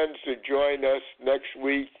your friends to join us next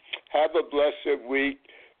week. Have a blessed week.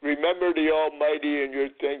 Remember the Almighty in your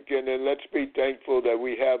thinking, and let's be thankful that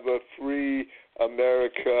we have a free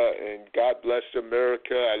America, and God bless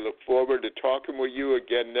America. I look forward to talking with you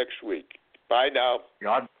again next week. Bye now.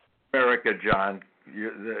 God bless America, John.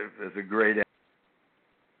 It's a great